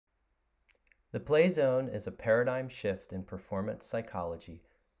The play zone is a paradigm shift in performance psychology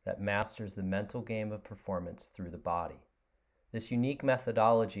that masters the mental game of performance through the body. This unique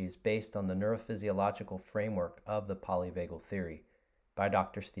methodology is based on the neurophysiological framework of the polyvagal theory by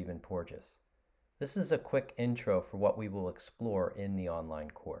Dr. Stephen Porges. This is a quick intro for what we will explore in the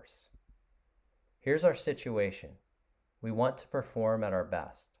online course. Here's our situation. We want to perform at our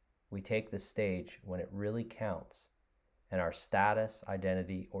best. We take the stage when it really counts, and our status,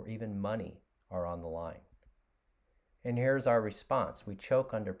 identity, or even money are on the line. And here's our response. We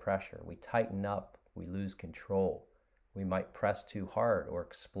choke under pressure. We tighten up. We lose control. We might press too hard or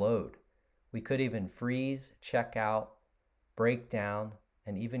explode. We could even freeze, check out, break down,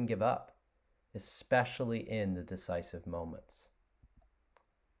 and even give up, especially in the decisive moments.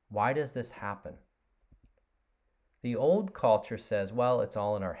 Why does this happen? The old culture says, well, it's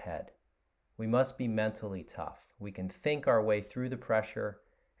all in our head. We must be mentally tough. We can think our way through the pressure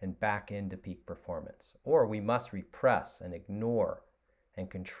and back into peak performance. Or we must repress and ignore and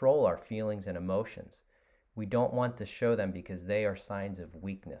control our feelings and emotions. We don't want to show them because they are signs of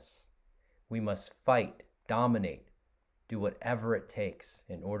weakness. We must fight, dominate, do whatever it takes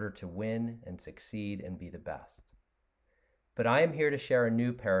in order to win and succeed and be the best. But I am here to share a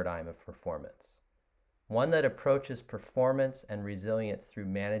new paradigm of performance, one that approaches performance and resilience through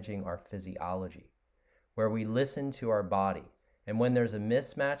managing our physiology, where we listen to our body. And when there's a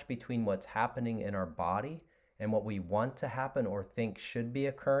mismatch between what's happening in our body and what we want to happen or think should be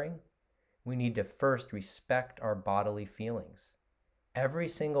occurring, we need to first respect our bodily feelings. Every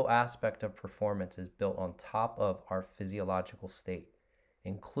single aspect of performance is built on top of our physiological state,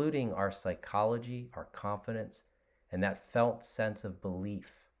 including our psychology, our confidence, and that felt sense of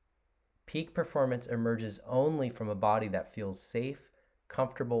belief. Peak performance emerges only from a body that feels safe,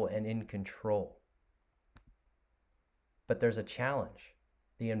 comfortable, and in control. But there's a challenge.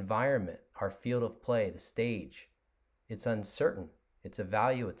 The environment, our field of play, the stage, it's uncertain, it's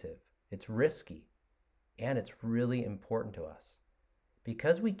evaluative, it's risky, and it's really important to us.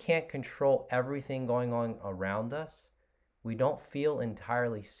 Because we can't control everything going on around us, we don't feel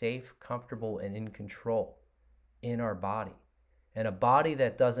entirely safe, comfortable, and in control in our body. And a body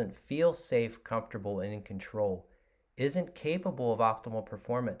that doesn't feel safe, comfortable, and in control isn't capable of optimal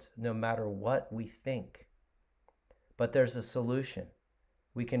performance no matter what we think. But there's a solution.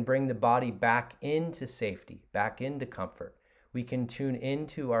 We can bring the body back into safety, back into comfort. We can tune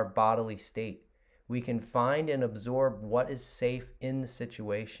into our bodily state. We can find and absorb what is safe in the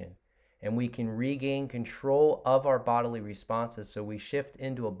situation. And we can regain control of our bodily responses so we shift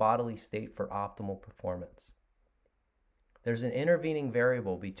into a bodily state for optimal performance. There's an intervening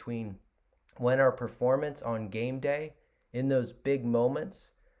variable between when our performance on game day, in those big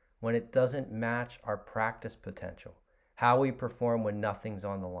moments, when it doesn't match our practice potential, how we perform when nothing's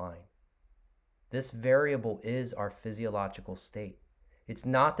on the line. This variable is our physiological state. It's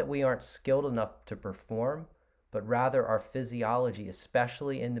not that we aren't skilled enough to perform, but rather our physiology,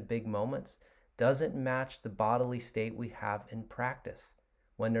 especially in the big moments, doesn't match the bodily state we have in practice.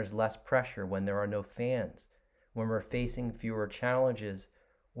 When there's less pressure, when there are no fans, when we're facing fewer challenges,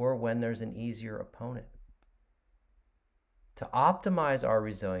 or when there's an easier opponent. To optimize our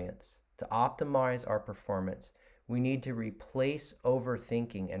resilience, to optimize our performance, we need to replace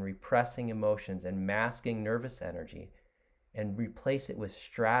overthinking and repressing emotions and masking nervous energy and replace it with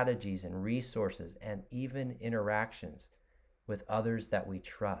strategies and resources and even interactions with others that we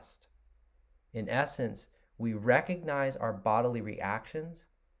trust. In essence, we recognize our bodily reactions,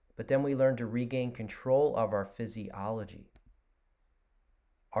 but then we learn to regain control of our physiology.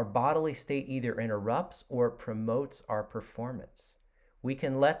 Our bodily state either interrupts or promotes our performance. We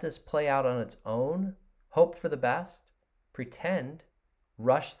can let this play out on its own, hope for the best, pretend,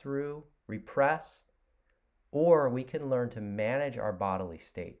 rush through, repress, or we can learn to manage our bodily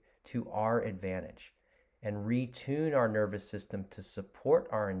state to our advantage and retune our nervous system to support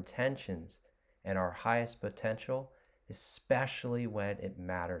our intentions and our highest potential, especially when it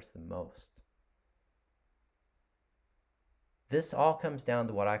matters the most. This all comes down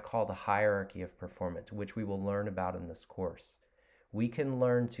to what I call the hierarchy of performance, which we will learn about in this course. We can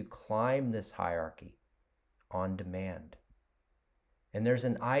learn to climb this hierarchy on demand. And there's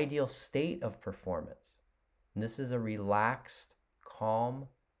an ideal state of performance. And this is a relaxed, calm,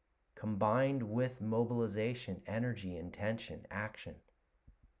 combined with mobilization, energy, intention, action.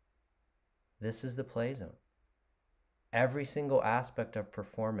 This is the play zone. Every single aspect of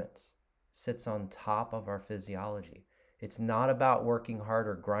performance sits on top of our physiology. It's not about working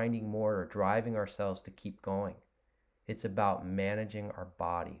harder, grinding more, or driving ourselves to keep going. It's about managing our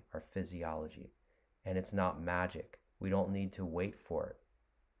body, our physiology. And it's not magic. We don't need to wait for it.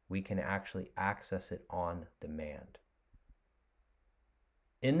 we can actually access it on demand.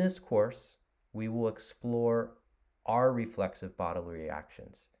 In this course, we will explore our reflexive bodily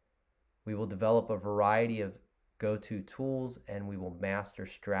reactions. We will develop a variety of go-to tools, and we will master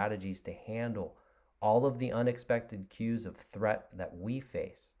strategies to handle all of the unexpected cues of threat that we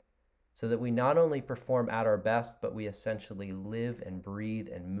face, so that we not only perform at our best, but we essentially live and breathe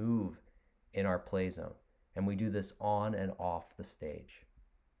and move in our play zone. And we do this on and off the stage.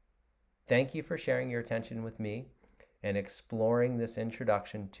 Thank you for sharing your attention with me and exploring this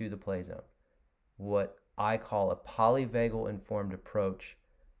introduction to the play zone, what I call a polyvagal informed approach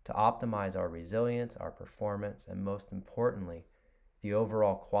to optimize our resilience, our performance, and most importantly, the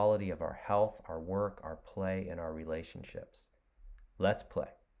overall quality of our health, our work, our play, and our relationships. Let's play.